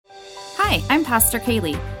Hi, I'm Pastor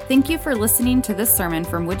Kaylee. Thank you for listening to this sermon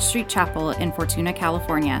from Wood Street Chapel in Fortuna,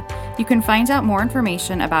 California. You can find out more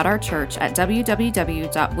information about our church at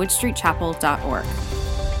www.woodstreetchapel.org.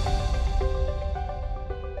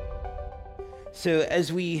 So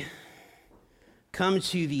as we come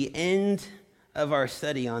to the end of our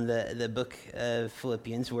study on the book of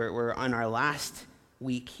Philippians, we're on our last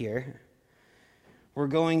week here. We're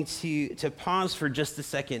going to pause for just a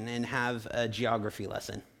second and have a geography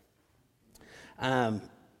lesson.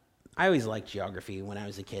 I always liked geography when I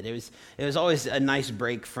was a kid. It was always a nice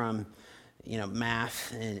break from,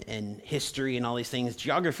 math and history and all these things.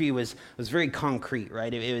 Geography was very concrete,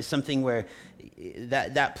 right? It was something where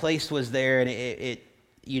that place was there and it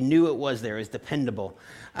you knew it was there. It was dependable.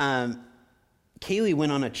 Kaylee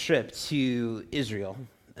went on a trip to Israel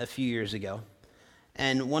a few years ago.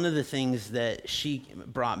 And one of the things that she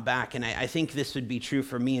brought back, and I think this would be true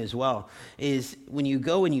for me as well, is when you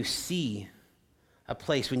go and you see a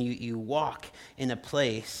place, when you walk in a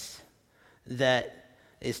place that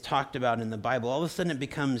is talked about in the Bible, all of a sudden it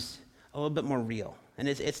becomes a little bit more real. And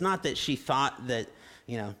it's not that she thought that,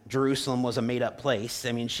 Jerusalem was a made-up place.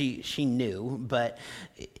 I mean, she knew, but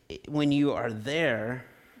when you are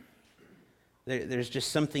there's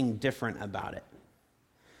just something different about it.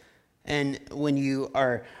 And when you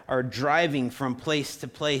are driving from place to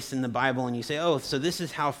place in the Bible and you say, oh, so this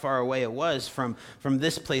is how far away it was from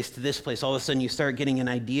this place to this place, all of a sudden you start getting an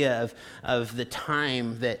idea of the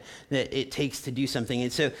time that it takes to do something.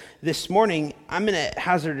 And so this morning, I'm going to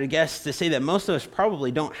hazard a guess to say that most of us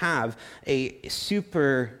probably don't have a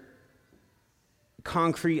super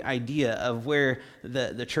concrete idea of where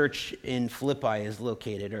the church in Philippi is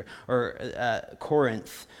located, or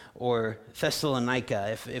Corinth, or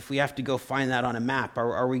Thessalonica. If we have to go find that on a map,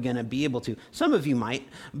 are we going to be able to? Some of you might,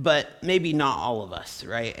 but maybe not all of us,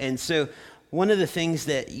 right? And so one of the things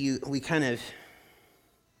that we kind of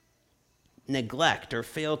neglect or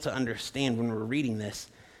fail to understand when we're reading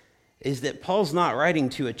this is that Paul's not writing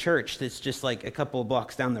to a church that's just like a couple of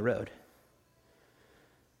blocks down the road.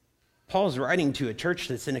 Paul's writing to a church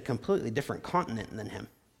that's in a completely different continent than him.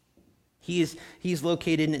 He's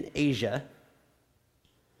located in Asia,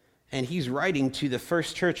 and he's writing to the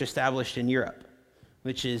first church established in Europe,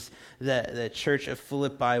 which is the church of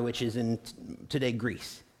Philippi, which is in today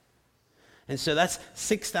Greece. And so that's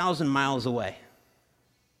 6,000 miles away.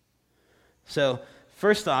 So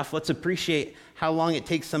first off, let's appreciate how long it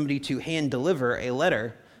takes somebody to hand deliver a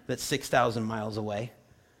letter that's 6,000 miles away.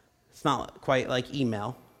 It's not quite like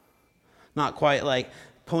email. Not quite like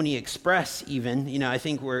Pony Express even. I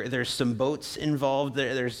think there's some boats involved.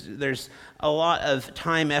 There's a lot of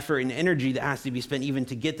time, effort, and energy that has to be spent even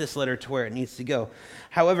to get this letter to where it needs to go.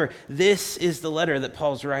 However, this is the letter that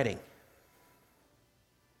Paul's writing.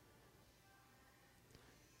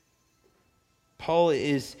 Paul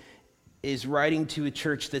is writing to a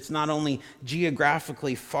church that's not only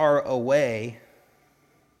geographically far away,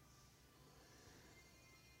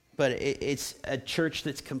 but it's a church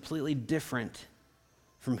that's completely different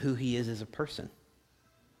from who he is as a person.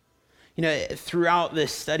 Throughout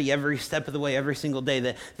this study, every step of the way, every single day,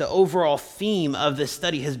 the overall theme of this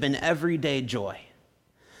study has been everyday joy.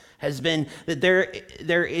 Has been that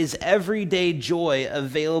there is everyday joy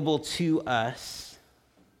available to us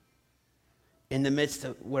in the midst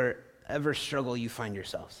of wherever struggle you find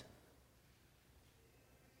yourselves.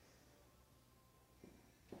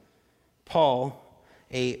 Paul,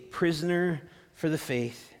 a prisoner for the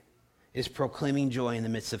faith, is proclaiming joy in the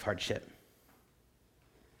midst of hardship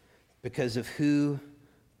because of who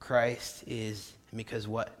Christ is and because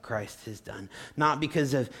what Christ has done. Not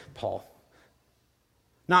because of Paul.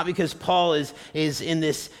 Not because Paul is in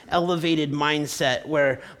this elevated mindset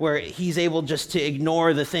where he's able just to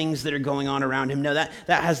ignore the things that are going on around him. No, that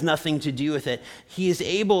has nothing to do with it. He is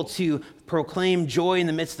able to proclaim joy in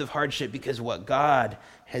the midst of hardship because of what God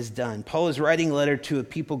has done. Paul is writing a letter to a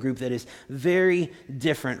people group that is very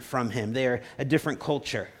different from him. They are a different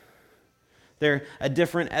culture. They're a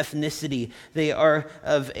different ethnicity. They are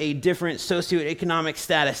of a different socioeconomic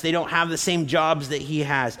status. They don't have the same jobs that he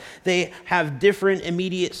has. They have different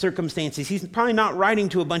immediate circumstances. He's probably not writing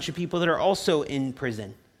to a bunch of people that are also in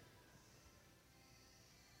prison.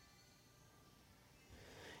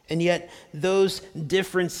 And yet, those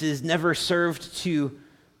differences never served to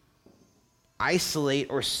isolate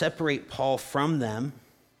or separate Paul from them.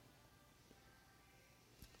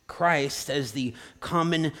 Christ, as the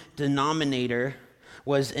common denominator,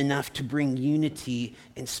 was enough to bring unity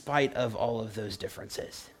in spite of all of those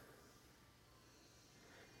differences.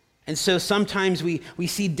 And so sometimes we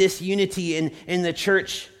see disunity in the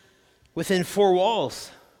church within four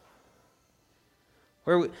walls,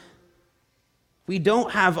 where We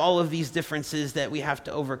don't have all of these differences that we have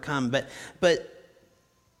to overcome, but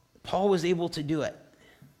Paul was able to do it.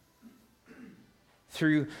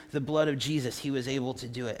 Through the blood of Jesus, he was able to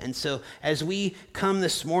do it. And so as we come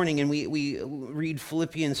this morning and we read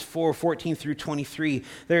Philippians 4:14 through 23,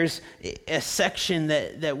 there's a section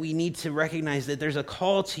that we need to recognize that there's a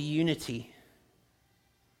call to unity.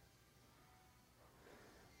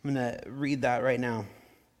 I'm going to read that right now.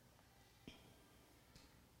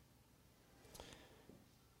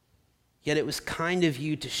 Yet it was kind of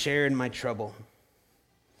you to share in my trouble.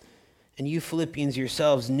 And you Philippians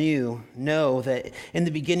yourselves know that in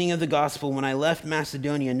the beginning of the gospel, when I left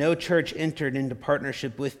Macedonia, no church entered into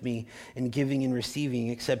partnership with me in giving and receiving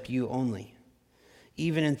except you only.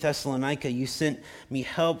 Even in Thessalonica, you sent me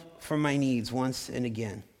help for my needs once and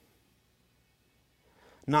again.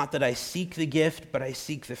 Not that I seek the gift, but I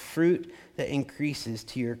seek the fruit that increases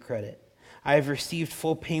to your credit. I have received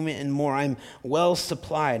full payment and more. I'm well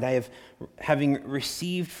supplied. Having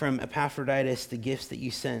received from Epaphroditus the gifts that you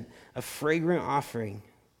sent, a fragrant offering,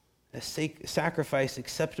 a sacrifice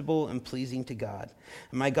acceptable and pleasing to God.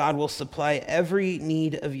 And my God will supply every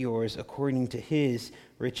need of yours according to his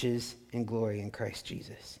riches and glory in Christ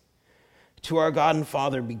Jesus. To our God and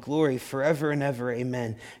Father be glory forever and ever.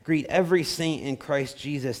 Amen. Greet every saint in Christ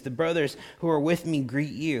Jesus. The brothers who are with me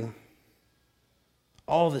greet you.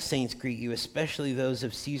 All the saints greet you, especially those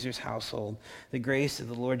of Caesar's household. The grace of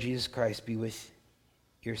the Lord Jesus Christ be with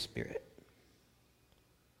your spirit.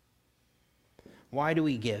 Why do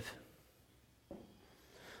we give?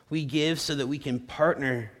 We give so that we can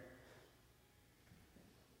partner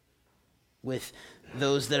with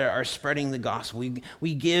those that are spreading the gospel.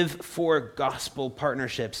 We give for gospel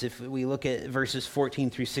partnerships if we look at verses 14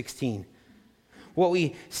 through 16. What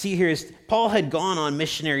we see here is Paul had gone on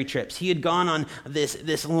missionary trips. He had gone on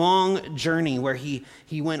this long journey where he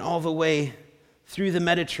went all the way through the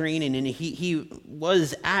Mediterranean, and he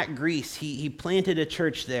was at Greece. He planted a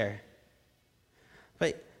church there.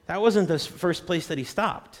 But that wasn't the first place that he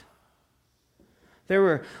stopped. There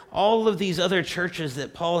were all of these other churches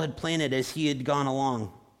that Paul had planted as he had gone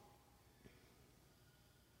along.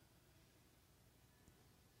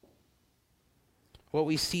 What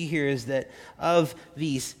we see here is that of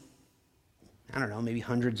these, I don't know, maybe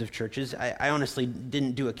hundreds of churches. I honestly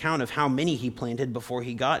didn't do a count of how many he planted before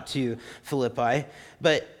he got to Philippi.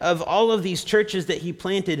 But of all of these churches that he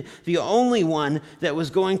planted, the only one that was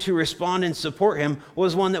going to respond and support him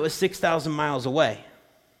was one that was 6,000 miles away.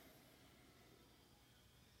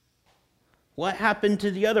 What happened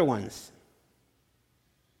to the other ones?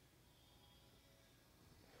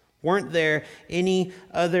 Weren't there any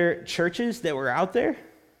other churches that were out there?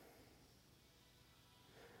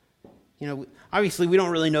 You know, obviously we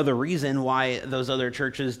don't really know the reason why those other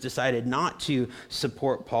churches decided not to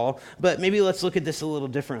support Paul, but maybe let's look at this a little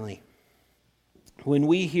differently. When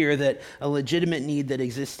we hear that a legitimate need that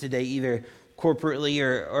exists today, either corporately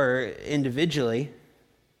or individually,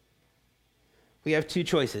 we have two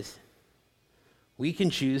choices. We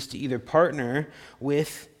can choose to either partner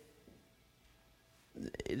with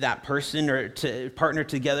that person or to partner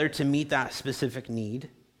together to meet that specific need,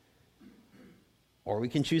 or we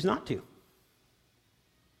can choose not to.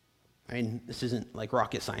 I mean, this isn't like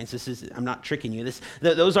rocket science. I'm not tricking you.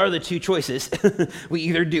 Those are the two choices. We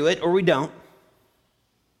either do it or we don't.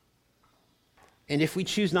 And if we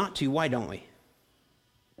choose not to, why don't we?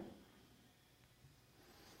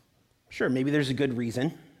 Sure, maybe there's a good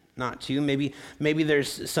reason not to. Maybe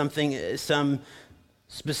there's some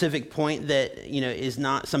specific point that, is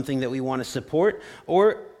not something that we want to support,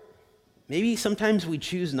 or maybe sometimes we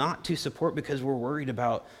choose not to support because we're worried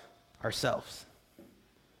about ourselves.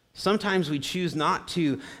 Sometimes we choose not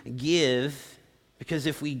to give because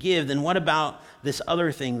if we give, then what about this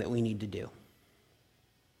other thing that we need to do?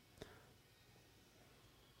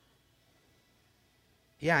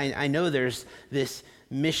 Yeah, I know there's this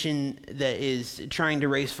mission that is trying to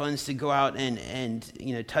raise funds to go out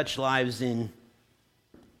and touch lives in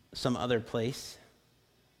some other place.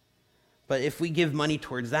 But if we give money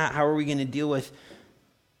towards that, how are we going to deal with,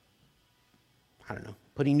 I don't know,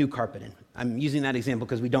 putting new carpet in? I'm using that example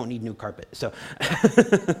because we don't need new carpet. So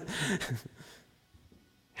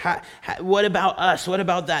what about us? What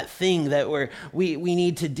about that thing that we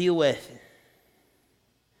need to deal with?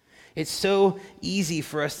 It's so easy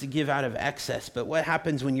for us to give out of excess, but what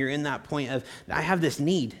happens when you're in that point of, I have this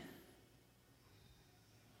need?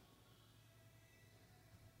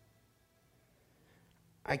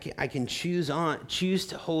 I can choose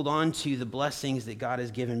to hold on to the blessings that God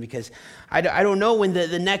has given because I don't know when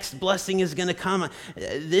the next blessing is going to come.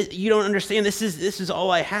 You don't understand. This is all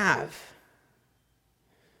I have.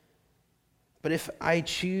 But if I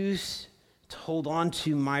choose to hold on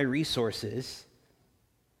to my resources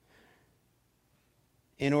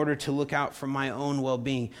in order to look out for my own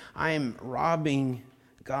well-being, I am robbing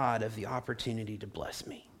God of the opportunity to bless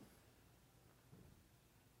me.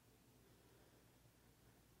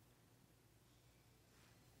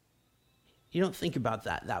 You don't think about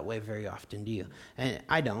that way very often, do you? And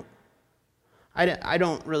I don't. I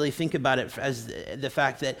don't really think about it as the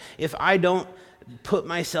fact that if I don't put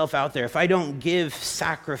myself out there, if I don't give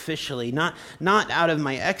sacrificially, not out of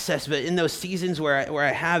my excess, but in those seasons where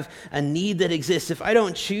I have a need that exists, if I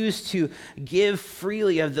don't choose to give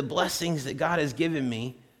freely of the blessings that God has given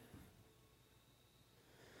me,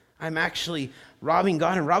 I'm actually robbing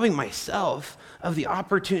God and robbing myself of the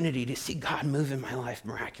opportunity to see God move in my life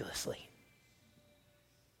miraculously.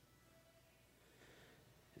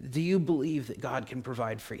 Do you believe that God can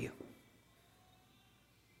provide for you?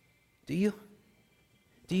 Do you?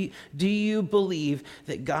 Do you believe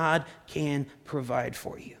that God can provide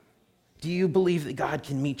for you? Do you believe that God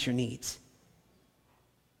can meet your needs?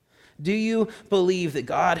 Do you believe that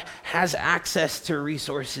God has access to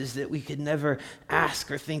resources that we could never ask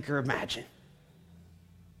or think or imagine?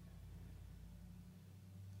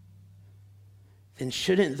 Then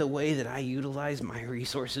shouldn't the way that I utilize my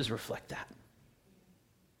resources reflect that?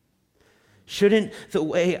 Shouldn't the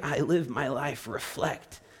way I live my life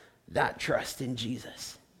reflect that trust in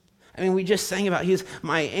Jesus? I mean, we just sang about He is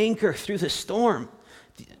my anchor through the storm.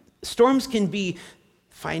 Storms can be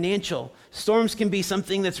financial. Storms can be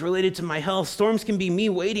something that's related to my health. Storms can be me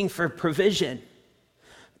waiting for provision.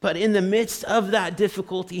 But in the midst of that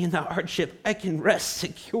difficulty and that hardship, I can rest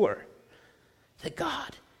secure that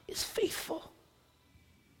God is faithful.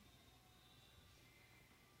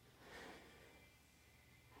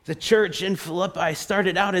 The church in Philippi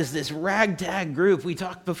started out as this ragtag group. We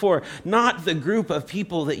talked before, not the group of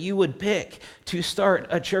people that you would pick to start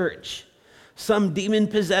a church. Some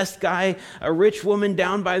demon-possessed guy, a rich woman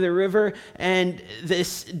down by the river, and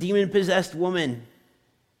this demon-possessed woman.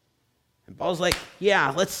 And Paul's like, yeah,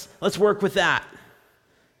 let's work with that.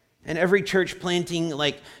 And every church planting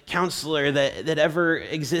counselor that ever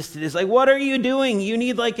existed is like, what are you doing? You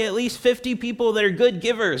need at least 50 people that are good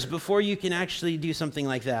givers before you can actually do something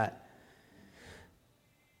like that.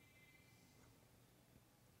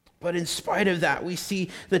 But in spite of that, we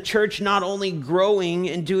see the church not only growing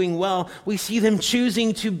and doing well, we see them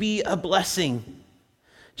choosing to be a blessing.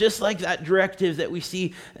 Just like that directive that we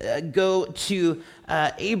see go to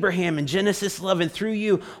Abraham in Genesis 11, through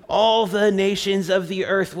you, all the nations of the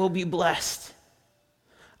earth will be blessed.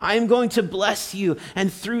 I am going to bless you,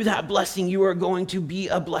 and through that blessing, you are going to be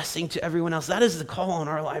a blessing to everyone else. That is the call on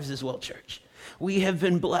our lives as well, church. We have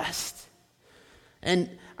been blessed. And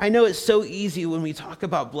I know it's so easy when we talk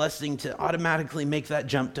about blessing to automatically make that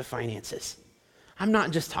jump to finances. I'm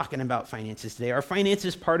not just talking about finances today. Are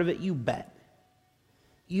finances part of it? You bet.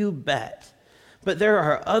 You bet. But there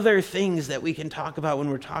are other things that we can talk about when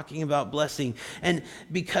we're talking about blessing. And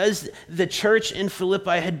because the church in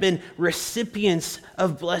Philippi had been recipients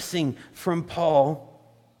of blessing from Paul,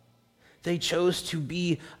 they chose to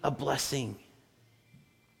be a blessing.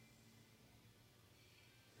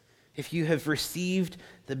 If you have received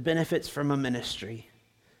the benefits from a ministry,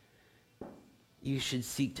 you should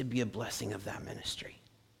seek to be a blessing of that ministry.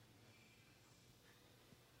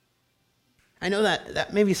 I know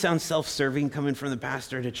that maybe sounds self-serving coming from the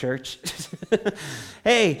pastor at a church.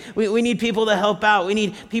 Hey, we need people to help out. We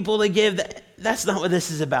need people to give. That's not what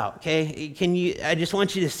this is about, okay? I just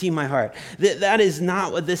want you to see my heart. That is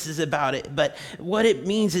not what this is about. But what it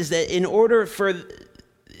means is that in order for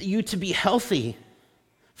you to be healthy,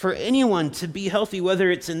 for anyone to be healthy,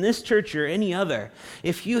 whether it's in this church or any other,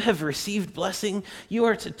 if you have received blessing, you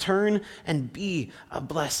are to turn and be a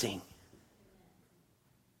blessing.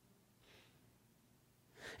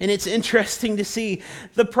 And it's interesting to see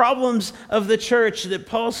the problems of the church that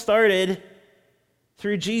Paul started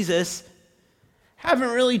through Jesus haven't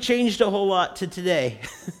really changed a whole lot to today.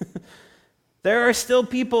 There are still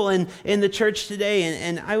people in the church today,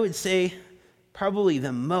 and I would say probably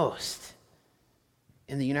the most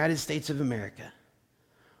in the United States of America,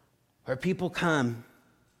 where people come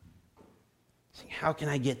saying, how can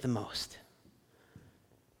I get the most?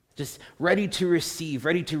 Just ready to receive,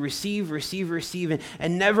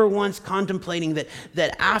 and never once contemplating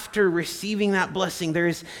that after receiving that blessing,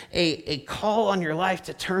 there's a call on your life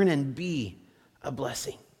to turn and be a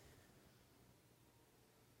blessing.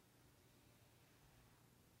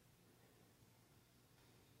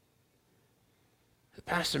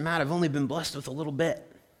 Pastor Matt, I've only been blessed with a little bit.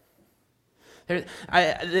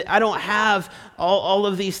 I don't have all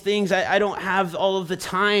of these things. I don't have all of the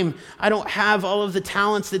time. I don't have all of the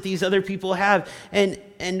talents that these other people have.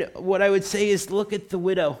 And what I would say is, look at the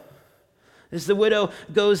widow. As the widow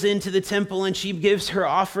goes into the temple and she gives her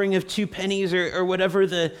offering of 2 pennies or whatever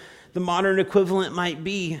the modern equivalent might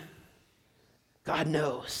be, God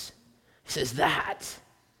knows. He says, that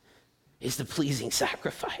is the pleasing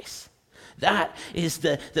sacrifice. That is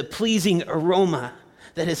the pleasing aroma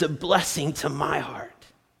that is a blessing to my heart,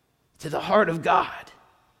 to the heart of God,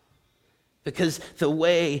 because the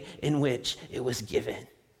way in which it was given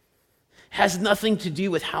has nothing to do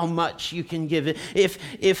with how much you can give it.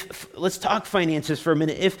 If let's talk finances for a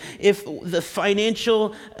minute. If the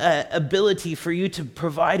financial ability for you to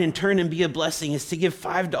provide and turn and be a blessing is to give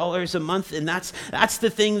 $5 a month, and that's the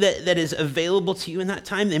thing that is available to you in that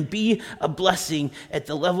time, then be a blessing at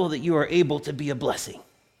the level that you are able to be a blessing.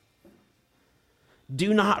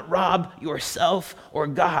 Do not rob yourself or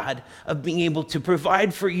God of being able to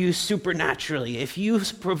provide for you supernaturally. If you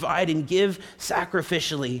provide and give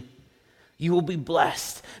sacrificially, you will be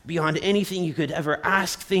blessed beyond anything you could ever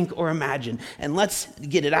ask, think, or imagine. And let's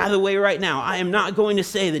get it out of the way right now. I am not going to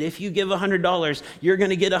say that if you give $100, you're going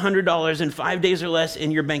to get $100 in 5 days or less in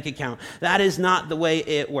your bank account. That is not the way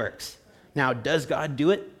it works. Now, does God do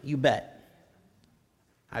it? You bet.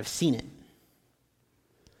 I've seen it.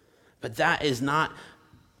 But that is not,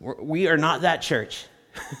 we are not that church.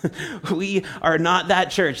 We are not that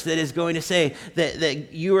church that is going to say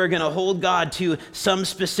that you are going to hold God to some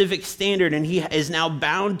specific standard and he is now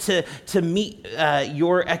bound to meet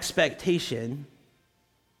your expectation.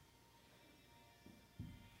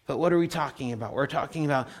 But what are we talking about? We're talking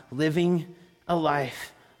about living a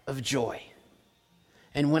life of joy.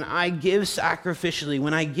 And when I give sacrificially,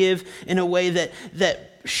 when I give in a way that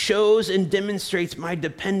shows and demonstrates my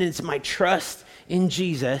dependence, my trust in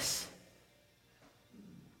Jesus,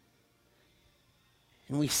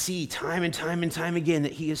 and we see time and time and time again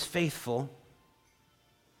that he is faithful,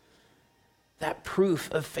 that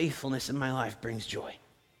proof of faithfulness in my life brings joy.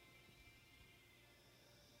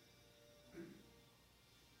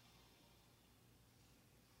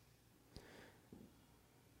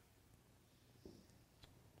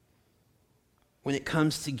 When it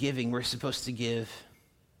comes to giving, we're supposed to give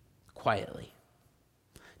quietly,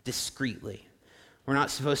 discreetly. We're not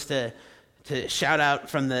supposed to shout out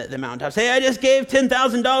from the mountaintops, hey, I just gave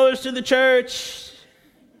 $10,000 to the church.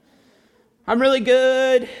 I'm really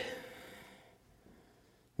good.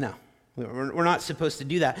 No, we're not supposed to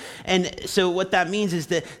do that. And so what that means is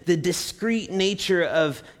that the discreet nature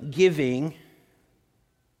of giving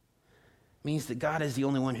means that God is the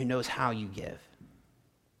only one who knows how you give.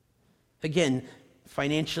 Again,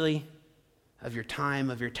 financially, of your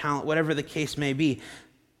time, of your talent, whatever the case may be.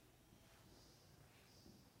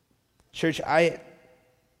 Church, I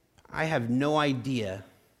have no idea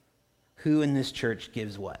who in this church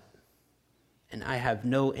gives what. And I have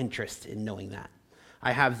no interest in knowing that.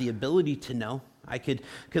 I have the ability to know. I could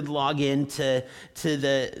log in to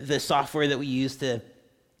the software that we use to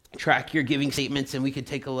track your giving statements, and we could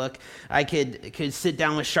take a look. I could sit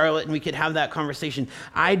down with Charlotte and we could have that conversation.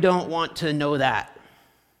 I don't want to know that.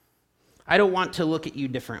 I don't want to look at you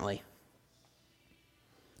differently.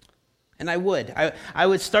 And I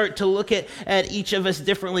would start to look at each of us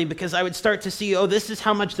differently, because I would start to see, this is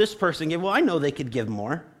how much this person gave. Well, I know they could give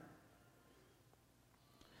more.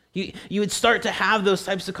 You would start to have those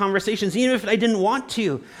types of conversations. Even if I didn't want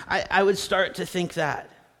to, I would start to think that.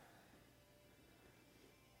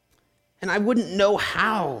 And I wouldn't know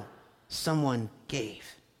how someone gave.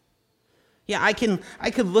 Yeah, I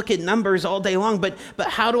could look at numbers all day long, but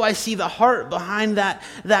how do I see the heart behind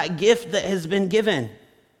that gift that has been given?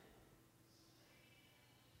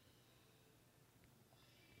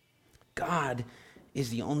 God is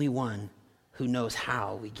the only one who knows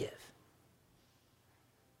how we give.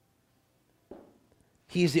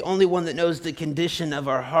 He's the only one that knows the condition of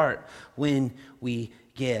our heart when we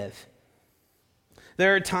give.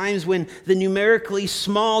 There are times when the numerically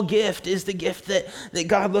small gift is the gift that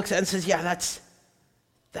God looks at and says, yeah,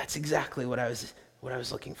 that's exactly what I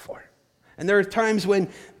was looking for. And there are times when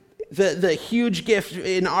the huge gift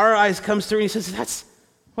in our eyes comes through and he says,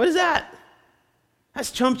 what is that? That's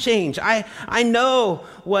chump change. I know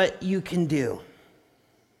what you can do.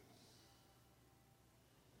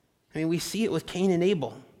 I mean, we see it with Cain and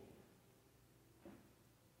Abel.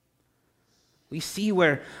 We see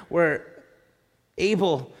where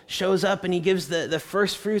Abel shows up and he gives the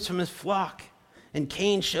first fruits from his flock. And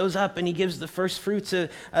Cain shows up and he gives the first fruits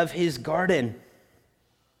of his garden.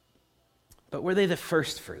 But were they the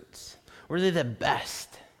first fruits? Were they the best?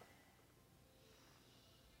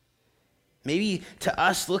 Maybe to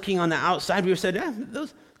us looking on the outside, we would have said,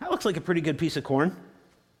 that looks like a pretty good piece of corn.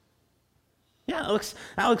 Yeah,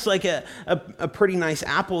 that looks like a pretty nice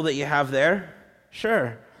apple that you have there.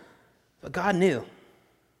 Sure. But God knew.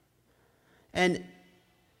 And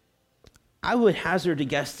I would hazard a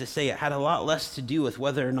guess to say it had a lot less to do with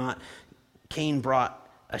whether or not Cain brought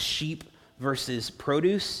a sheep versus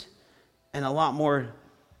produce, and a lot more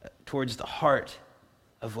towards the heart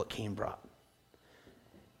of what Cain brought.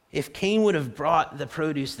 If Cain would have brought the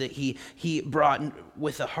produce that he brought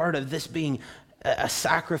with the heart of this being a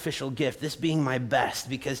sacrificial gift, this being my best,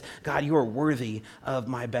 because God, you are worthy of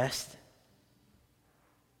my best,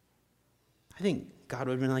 I think God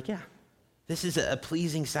would have been like, yeah, this is a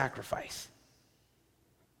pleasing sacrifice.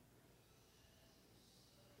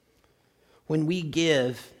 When we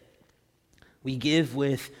give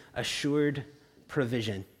with assured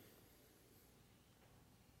provision.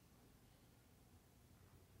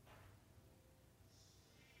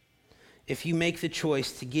 If you make the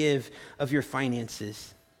choice to give of your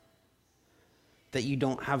finances that you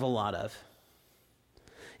don't have a lot of,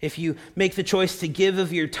 if you make the choice to give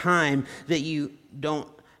of your time that you don't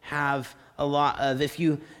have a lot of, if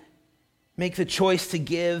you make the choice to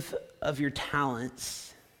give of your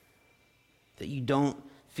talents that you don't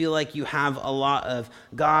feel like you have a lot of,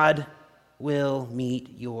 God will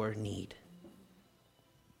meet your need.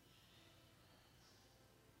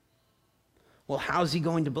 Well, how's he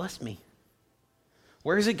going to bless me?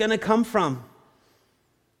 Where is it going to come from?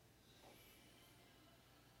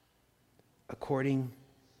 According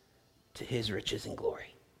to his riches and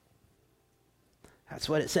glory. That's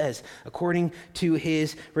what it says. According to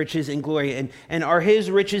his riches and glory. And are his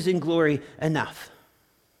riches and glory enough?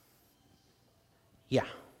 Yeah.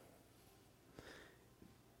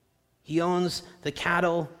 He owns the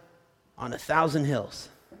cattle on 1,000 hills.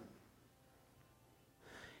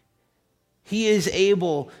 He is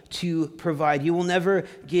able to provide. You will never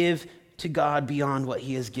give to God beyond what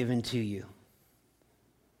he has given to you.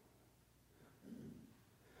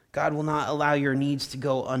 God will not allow your needs to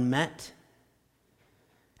go unmet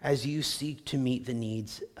as you seek to meet the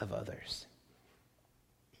needs of others.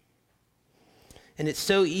 And it's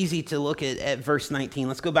so easy to look at verse 19.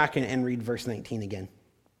 Let's go back and read verse 19 again.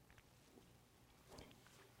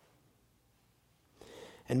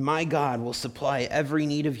 And my God will supply every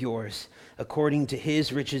need of yours according to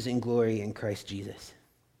his riches and glory in Christ Jesus.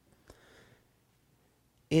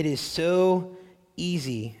 It is so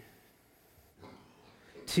easy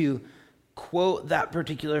to quote that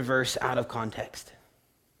particular verse out of context.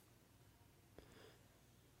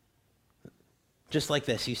 Just like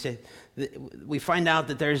this, you say, we find out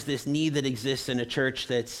that there's this need that exists in a church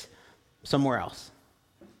that's somewhere else.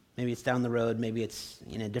 Maybe it's down the road, maybe it's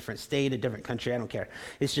in a different state, a different country, I don't care.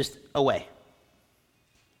 It's just away.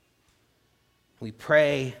 We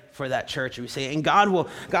pray for that church and we say, and God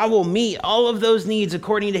will meet all of those needs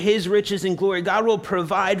according to his riches and glory. God will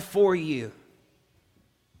provide for you.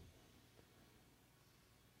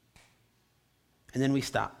 And then we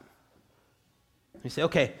stop. We say,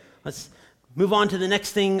 okay, let's move on to the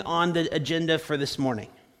next thing on the agenda for this morning.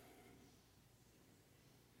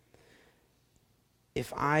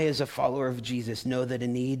 If I, as a follower of Jesus, know that a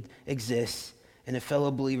need exists in a fellow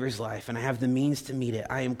believer's life and I have the means to meet it,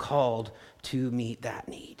 I am called to meet that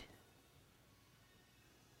need.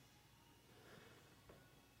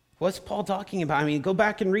 What's Paul talking about? I mean, go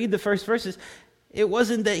back and read the first verses. It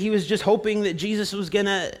wasn't that he was just hoping that Jesus was going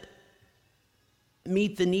to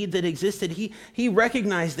meet the need that existed. He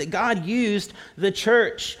recognized that God used the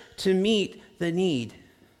church to meet the need.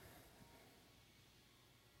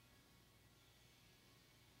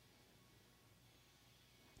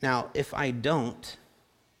 Now, if we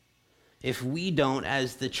don't,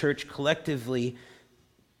 as the church collectively,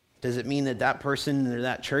 does it mean that that person or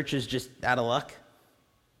that church is just out of luck?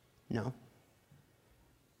 No.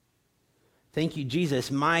 Thank you, Jesus.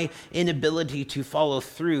 My inability to follow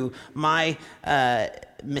through, my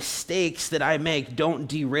mistakes that I make don't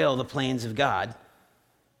derail the plans of God.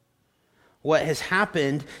 What has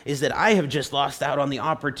happened is that I have just lost out on the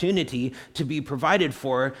opportunity to be provided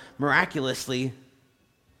for miraculously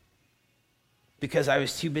because I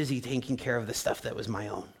was too busy taking care of the stuff that was my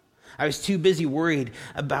own. I was too busy worried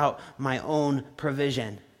about my own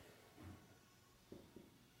provision.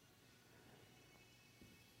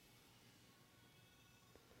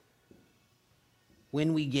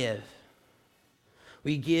 When we give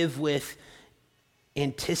with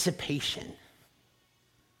anticipation,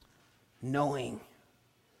 knowing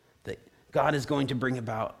that God is going to bring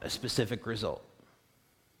about a specific result.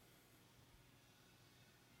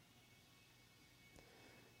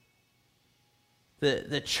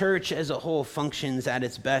 The church as a whole functions at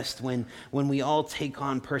its best when we all take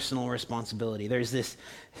on personal responsibility. There's this,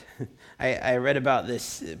 I read about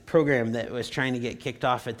this program that was trying to get kicked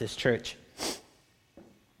off at this church.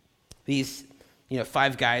 These,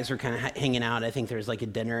 5 guys were kind of hanging out. I think there was like a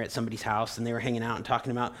dinner at somebody's house, and they were hanging out and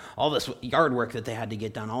talking about all this yard work that they had to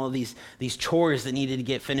get done, all of these chores that needed to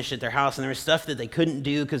get finished at their house, and there was stuff that they couldn't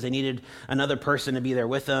do because they needed another person to be there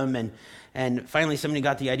with them. And finally somebody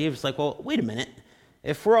got the idea. It was like, well, wait a minute.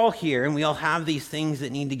 If we're all here and we all have these things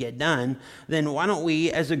that need to get done, then why don't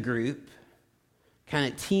we as a group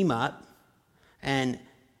kind of team up, and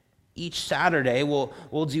each Saturday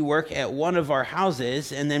we'll do work at one of our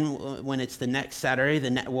houses, and then when it's the next Saturday,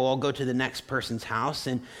 we'll all go to the next person's house,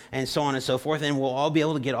 and so on and so forth, and we'll all be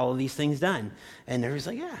able to get all of these things done. And everybody's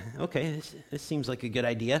like, yeah, okay, this seems like a good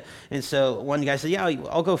idea. And so one guy said, yeah,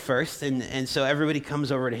 I'll go first. And so everybody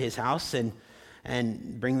comes over to his house and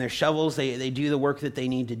bring their shovels. They do the work that they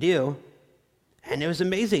need to do. And it was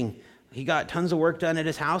amazing. He got tons of work done at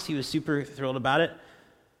his house. He was super thrilled about it.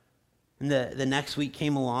 And the next week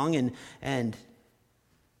came along, and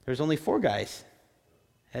there was only 4 guys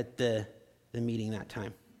at the meeting that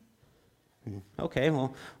time. And, okay,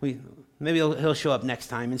 well, maybe he'll show up next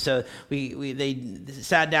time. And so they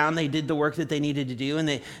sat down, they did the work that they needed to do,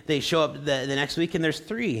 and they show up the next week, and there's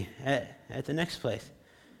 3 at the next place.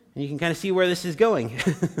 And you can kind of see where this is going.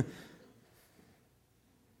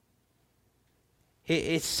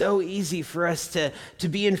 It's so easy for us to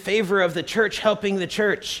be in favor of the church helping the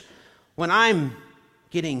church when I'm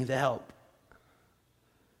getting the help.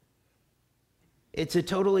 It's a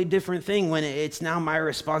totally different thing when it's now my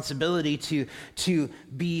responsibility to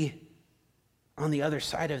be on the other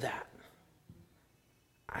side of that.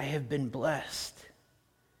 I have been blessed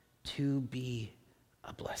to be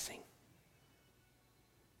a blessing.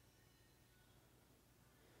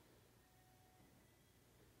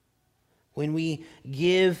 When we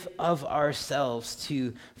give of ourselves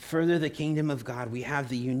to further the kingdom of God, we have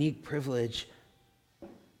the unique privilege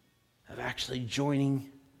of actually joining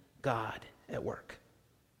God at work.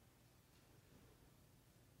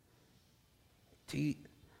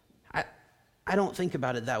 I don't think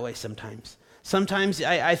about it that way sometimes. Sometimes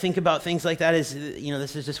I think about things like that as,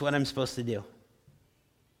 this is just what I'm supposed to do.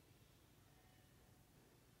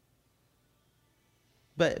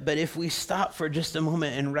 But if we stop for just a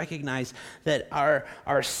moment and recognize that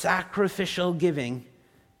our sacrificial giving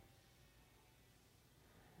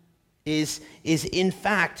is in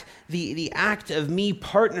fact the act of me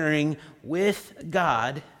partnering with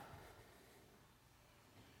God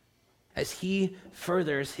as he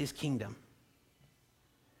furthers his kingdom,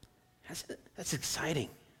 that's exciting.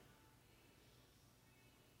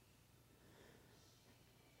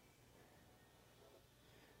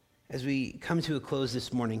 As we come to a close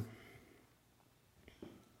this morning,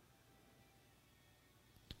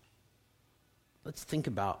 let's think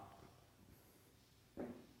about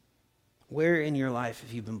where in your life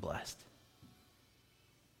have you been blessed?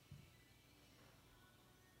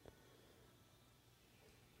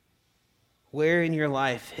 Where in your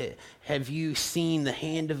life have you seen the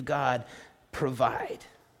hand of God provide?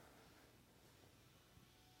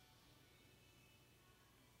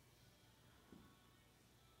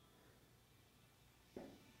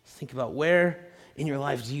 Think about where in your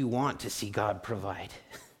life do you want to see God provide?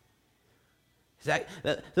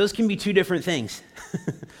 Those can be 2 different things.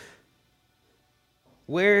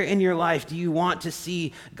 Where in your life do you want to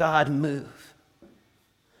see God move?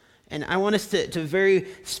 And I want us to very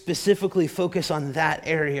specifically focus on that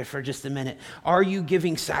area for just a minute. Are you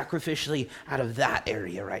giving sacrificially out of that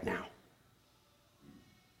area right now?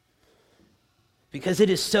 Because it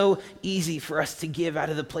is so easy for us to give out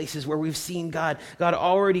of the places where we've seen God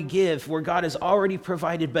already give, where God has already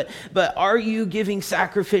provided. But are you giving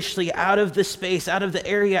sacrificially out of the space, out of the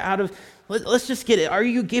area, let's just get it. Are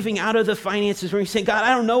you giving out of the finances where you're saying, God,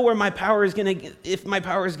 I don't know where my power is if my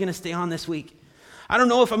power is going to stay on this week. I don't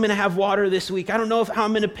know if I'm going to have water this week. I don't know how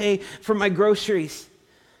I'm going to pay for my groceries.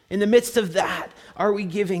 In the midst of that, are we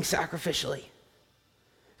giving sacrificially?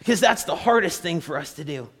 Because that's the hardest thing for us to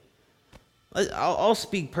do. I'll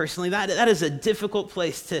speak personally. That is a difficult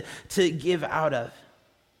place to give out of.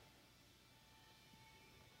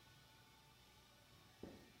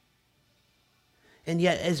 And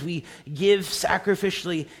yet, as we give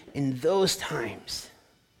sacrificially in those times,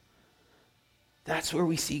 that's where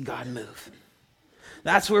we see God move.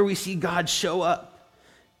 That's where we see God show up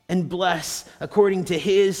and bless according to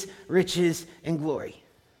his riches and glory.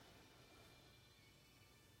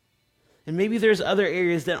 And maybe there's other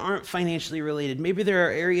areas that aren't financially related. Maybe there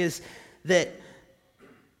are areas that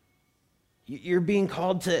You're being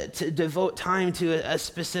called to devote time to a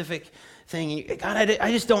specific thing. God,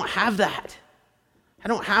 I just don't have that. I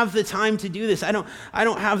don't have the time to do this. I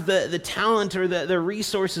don't have the talent or the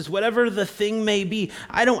resources, whatever the thing may be.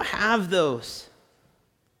 I don't have those.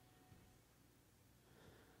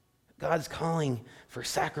 God's calling for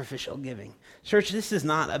sacrificial giving. Church, this is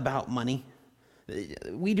not about money.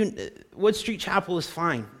 Wood Street Chapel is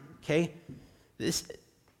fine, okay?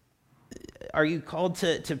 Are you called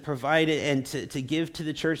to provide it and to give to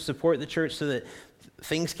the church, support the church so that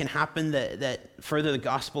things can happen that further the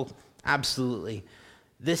gospel? Absolutely.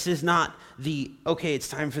 This is not it's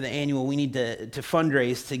time for the annual, we need to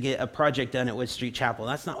fundraise to get a project done at Wood Street Chapel.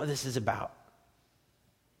 That's not what this is about.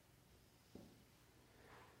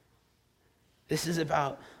 This is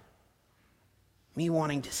about me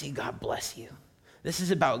wanting to see God bless you. This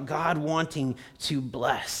is about God wanting to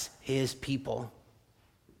bless his people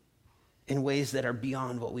in ways that are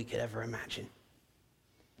beyond what we could ever imagine.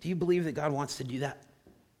 Do you believe that God wants to do that?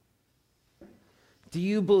 Do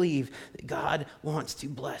you believe that God wants to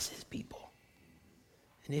bless his people?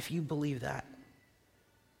 And if you believe that,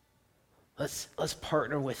 let's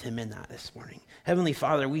partner with him in that this morning. Heavenly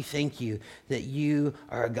Father, we thank you that you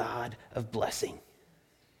are a God of blessing.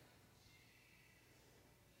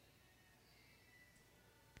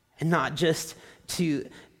 And not just to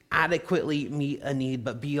adequately meet a need,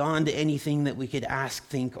 but beyond anything that we could ask,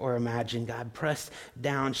 think, or imagine. God, pressed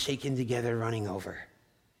down, shaken together, running over.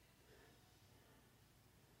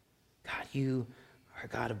 God, you are a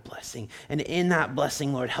God of blessing. And in that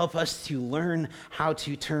blessing, Lord, help us to learn how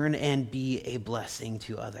to turn and be a blessing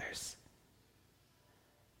to others.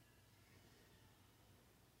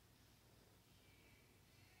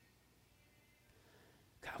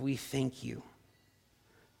 God, we thank you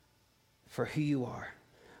for who you are.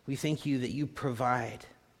 We thank you that you provide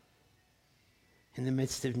in the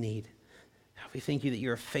midst of need. We thank you that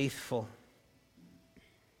you're faithful.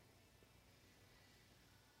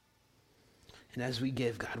 And as we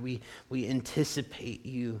give, God, we anticipate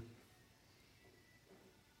you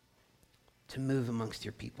to move amongst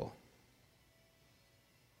your people.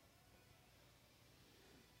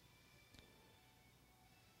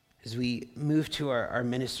 As we move to our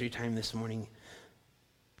ministry time this morning,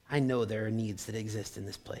 I know there are needs that exist in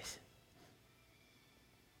this place.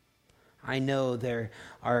 I know there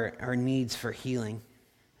are needs for healing.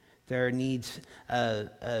 There are needs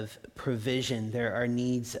of provision. There are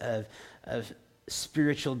needs of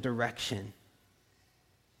spiritual direction.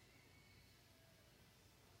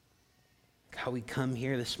 God, we come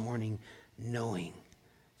here this morning knowing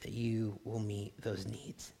that you will meet those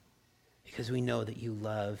needs because we know that you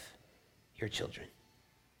love your children.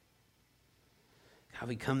 God,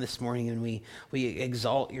 we come this morning and we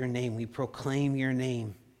exalt your name. We proclaim your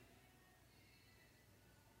name.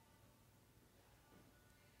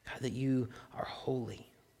 God, that you are holy.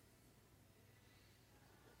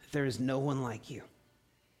 That there is no one like you.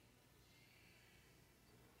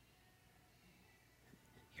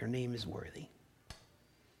 Your name is worthy.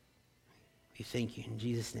 We thank you in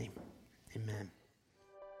Jesus' name. Amen.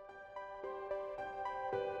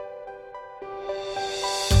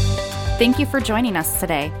 Thank you for joining us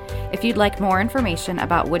today. If you'd like more information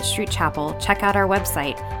about Wood Street Chapel, check out our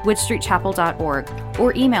website, woodstreetchapel.org,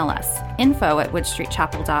 or email us,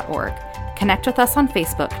 info@woodstreetchapel.org. Connect with us on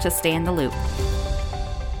Facebook to stay in the loop.